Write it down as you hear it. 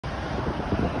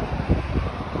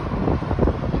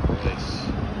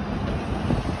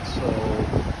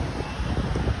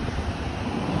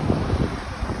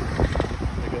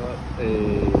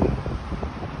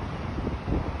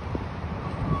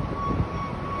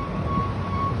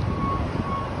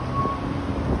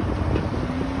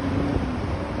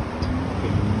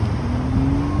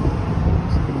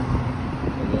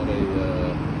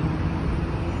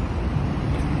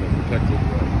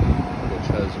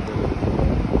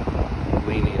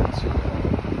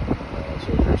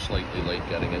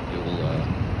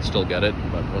still get it,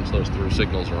 but once those through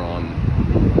signals are on,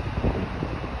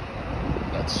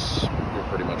 you're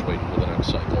pretty much waiting for the next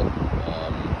cycle.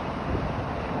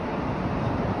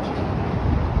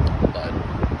 But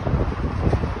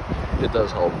it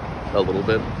does help a little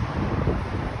bit.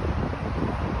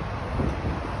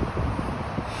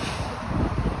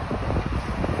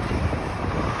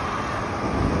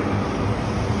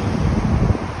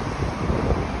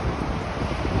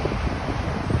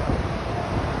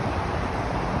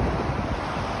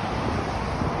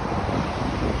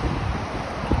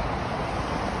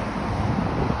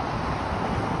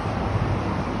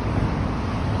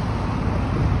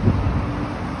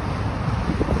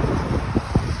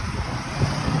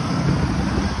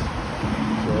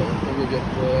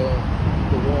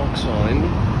 Sign.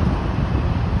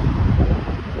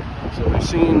 So we've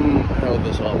seen how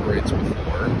this operates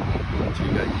before. So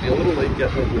you'd be a little late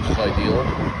getting it, which is ideal.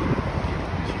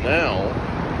 So now,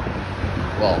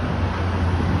 well,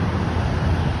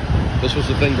 this was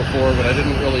the thing before, but I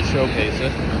didn't really showcase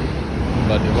it.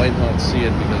 But you might not see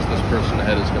it because this person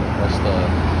ahead is going to press the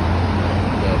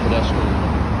pedestrian.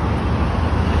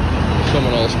 There's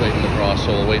someone else waiting to cross,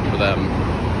 so we'll wait for them.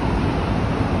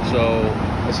 So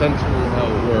essentially how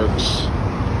it works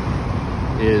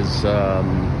is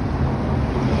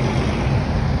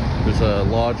there's a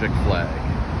logic flag,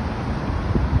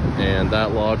 and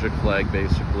that logic flag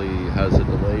basically has a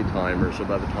delay timer, so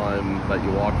by the time that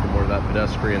you walk from where that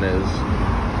pedestrian is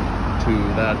to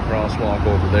that crosswalk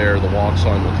over there, the walk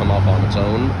sign will come up on its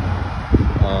own.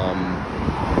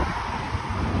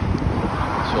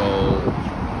 So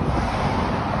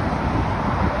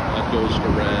that goes to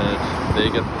red. They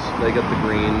get the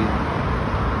green, and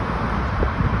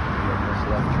then this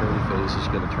left turn phase is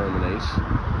going to terminate,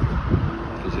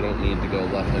 because you don't need to go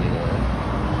left anymore.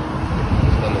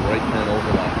 So then the right turn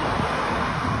overlap.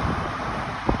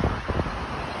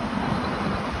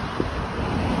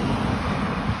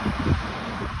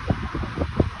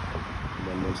 And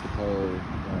then once the car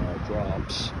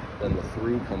drops, then the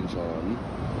through comes on,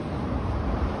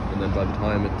 and then by the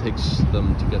time it takes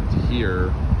them to get to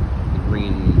here, the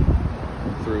green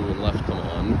through and left come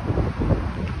on.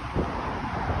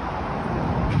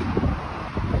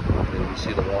 And you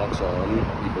see the walks on,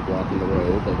 people blocking the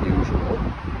road like usual.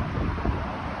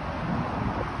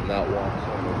 And that walks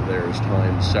on over there is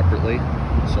timed separately,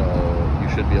 so you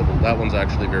should be able, that one's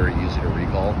actually very easy to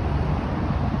recall.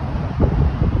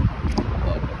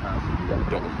 But you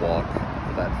don't walk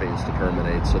for that phase to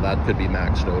terminate, so that could be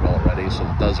maxed out already, so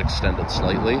it does extend it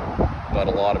slightly, but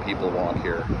a lot of people walk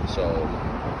here, so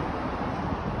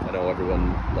I know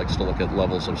everyone likes to look at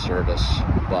levels of service,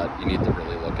 but you need to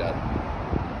really look at,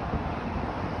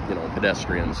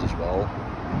 pedestrians as well.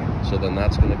 So then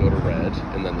that's going to go to red,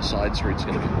 and then the side street's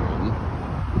going to be green.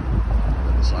 And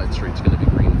then the side street's going to be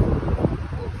green for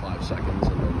about 5 seconds,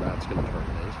 and then that's going to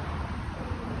terminate.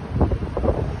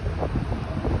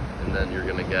 And then you're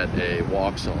going to get a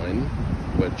walk sign,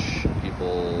 which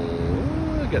people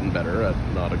are getting better at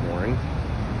not ignoring.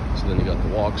 So then you got the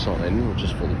walk sign, which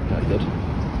is fully protected.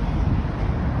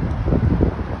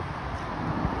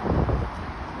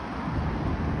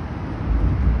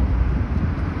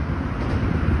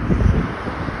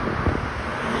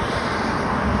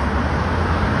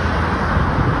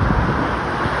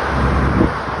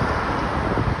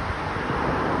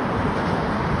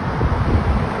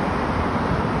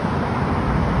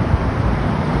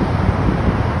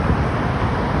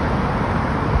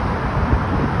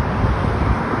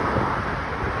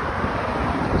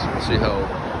 See how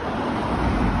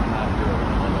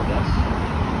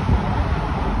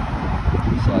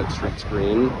side street's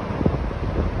green,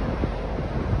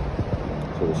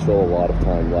 so there's still a lot of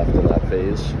time left in that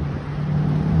phase.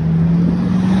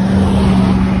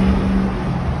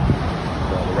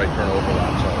 Now the right turn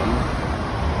overlaps on.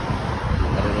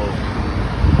 I don't know if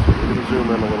you can zoom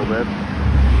in a little bit.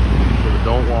 So the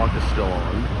don't walk is still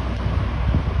on.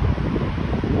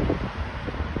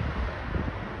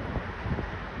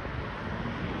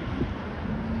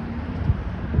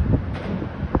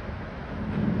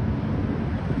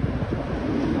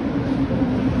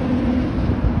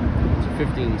 It's a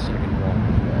 15-second walk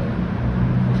as well,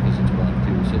 just because it's block 2.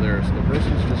 So the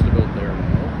person's just about there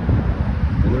now,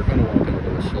 and they're kind of walking a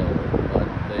little slower, but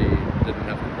they didn't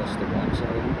have to press the walk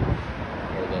sign,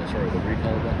 or the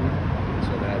recall button,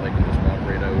 so now they can just walk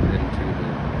right out into the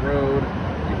road,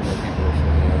 even though people are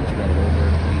still almost running over,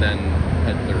 and then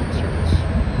head third service.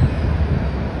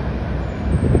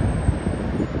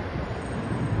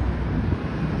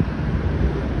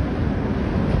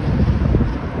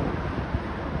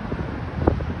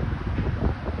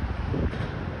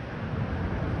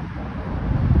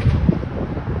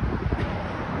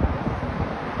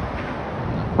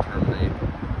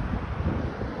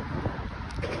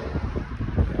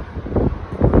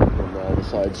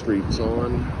 Lacewood Street's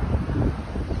on.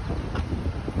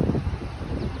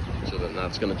 So then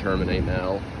that's going to terminate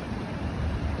now.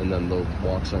 And then the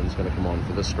walk sign's going to come on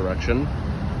for this direction.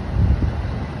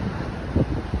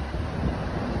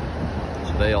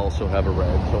 So they also have a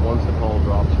red. So once the call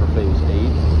drops for phase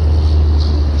 8,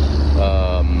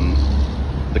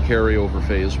 the carryover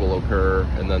phase will occur,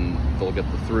 and then they'll get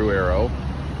the through arrow.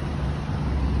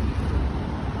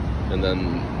 And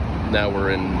then now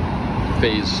we're in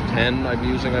phase 10, I'm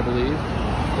using, I believe.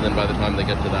 And then by the time they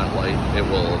get to that light, it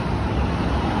will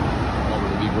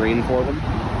probably be green for them.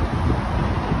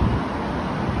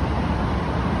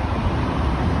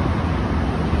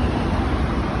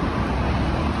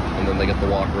 And then they get the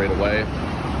walk right away.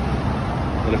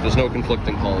 And if there's no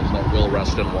conflicting calls, that will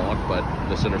rest and walk, but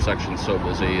this intersection's so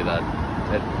busy that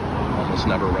it almost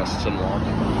never rests and walk.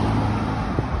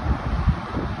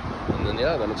 And then,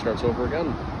 yeah, then it starts over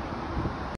again.